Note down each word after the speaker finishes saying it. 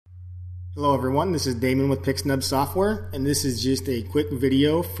Hello everyone, this is Damon with PixNub Software, and this is just a quick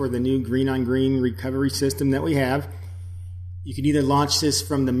video for the new green on green recovery system that we have. You can either launch this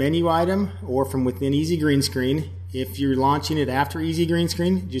from the menu item or from within Easy Green Screen. If you're launching it after Easy Green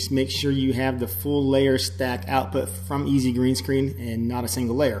Screen, just make sure you have the full layer stack output from Easy Green Screen and not a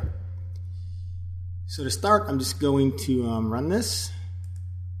single layer. So to start, I'm just going to run this.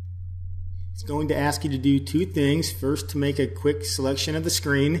 It's going to ask you to do two things. First, to make a quick selection of the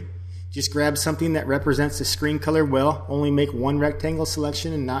screen. Just grab something that represents the screen color well. Only make one rectangle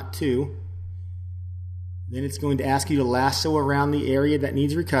selection and not two. Then it's going to ask you to lasso around the area that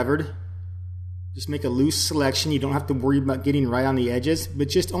needs recovered. Just make a loose selection. You don't have to worry about getting right on the edges, but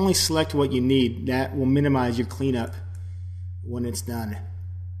just only select what you need. That will minimize your cleanup when it's done.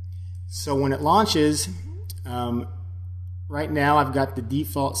 So when it launches, right now I've got the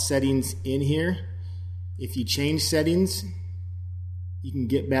default settings in here. If you change settings, you can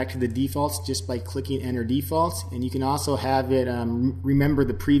get back to the defaults just by clicking Enter Defaults, and you can also have it remember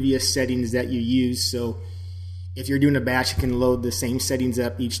the previous settings that you use, so if you're doing a batch, you can load the same settings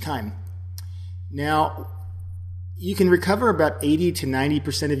up each time. Now, you can recover about 80 to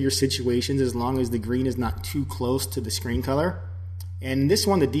 90% of your situations as long as the green is not too close to the screen color. And this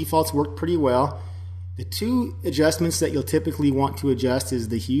one, the defaults work pretty well. The two adjustments that you'll typically want to adjust is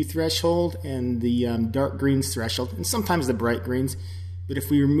the hue threshold and the dark greens threshold, and sometimes the bright greens. But if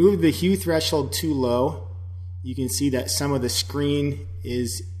we remove the hue threshold too low, you can see that some of the screen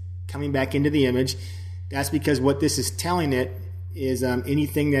is coming back into the image. That's because what this is telling it is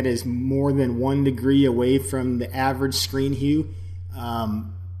anything that is more than 1 degree away from the average screen hue,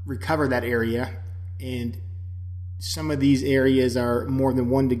 recover that area. And some of these areas are more than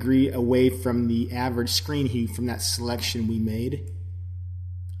 1 degree away from the average screen hue from that selection we made.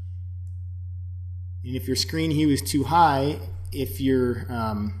 And if your screen hue is too high, if you're,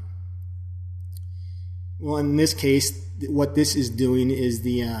 well, in this case, what this is doing is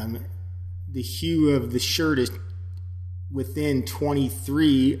the hue of the shirt is within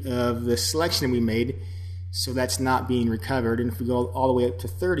 23 of the selection we made, so that's not being recovered. And if we go all the way up to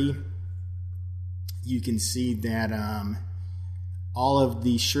 30, you can see that all of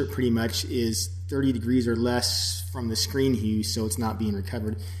the shirt pretty much is 30 degrees or less from the screen hue, so it's not being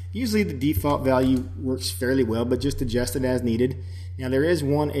recovered. Usually the default value works fairly well, but just adjust it as needed. Now there is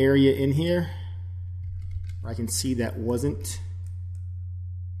one area in here where I can see that wasn't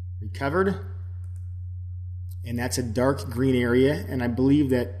recovered, and that's a dark green area, and I believe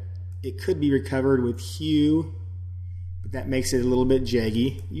that it could be recovered with hue, but that makes it a little bit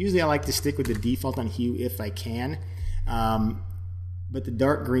jaggy. Usually I like to stick with the default on hue if I can, but the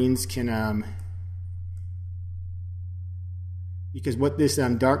dark greens can, because what this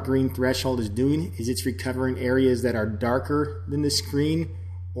dark green threshold is doing is it's recovering areas that are darker than the screen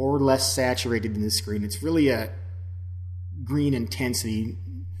or less saturated than the screen. It's really a green intensity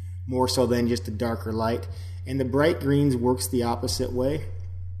more so than just a darker light. And the bright greens works the opposite way.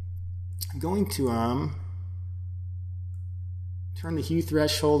 I'm going to turn the hue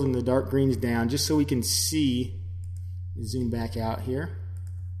threshold and the dark greens down just so we can see. Zoom back out here.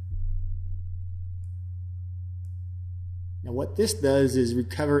 Now what this does is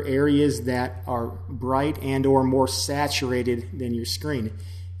recover areas that are bright and or more saturated than your screen.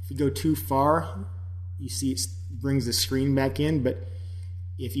 If you go too far, you see it brings the screen back in, but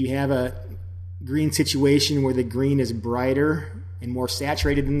if you have a green situation where the green is brighter and more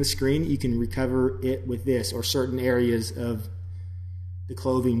saturated than the screen, you can recover it with this, or certain areas of the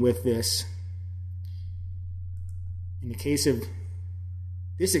clothing with this. In the case of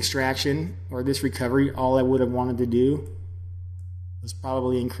this extraction or this recovery, all I would have wanted to do was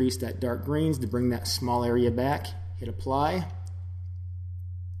probably increase that dark greens to bring that small area back, hit apply,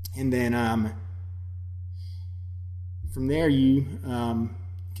 and then from there you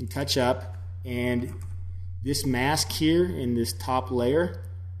can touch up, and this mask here in this top layer,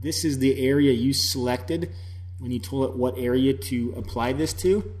 this is the area you selected when you told it what area to apply this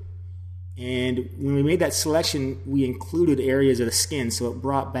to. And when we made that selection, we included areas of the skin, so it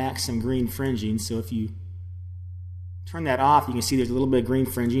brought back some green fringing. So if you turn that off, you can see there's a little bit of green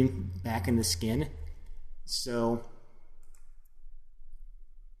fringing back in the skin. So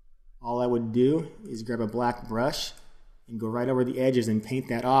all I would do is grab a black brush and go right over the edges and paint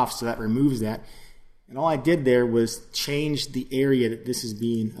that off, so that removes that. And all I did there was change the area that this is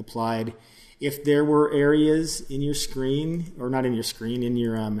being applied. If there were areas in your screen, or not in your screen, in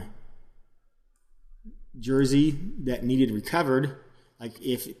your jersey that needed recovered, like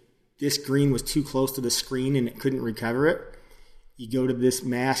if this green was too close to the screen and it couldn't recover it, you go to this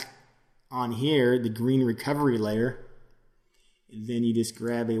mask on here, the green recovery layer, And then you just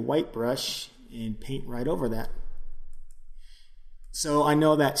grab a white brush and paint right over that. So I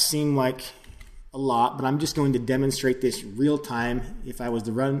know that seemed like a lot, but I'm just going to demonstrate this real time if I was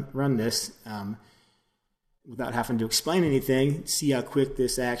to run this without having to explain anything, see how quick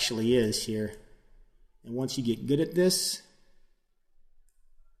this actually is here. And once you get good at this,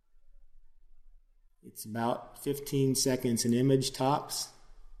 it's about 15 seconds an image tops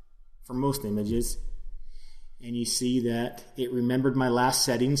for most images. And you see that it remembered my last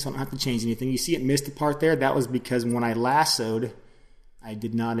setting, so I don't have to change anything. You see it missed a part there? That was because when I lassoed, I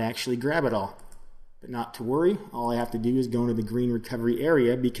did not actually grab it all. But not to worry, all I have to do is go into the green recovery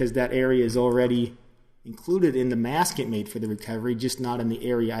area, because that area is already included in the mask it made for the recovery, just not in the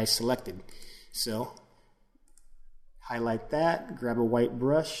area I selected. So, highlight that, grab a white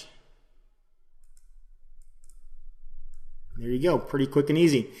brush. There you go, pretty quick and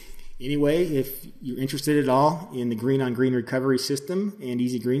easy. Anyway, if you're interested at all in the green on green recovery system and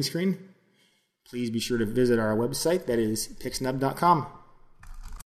easy green screen, please be sure to visit our website, that is pixnub.com.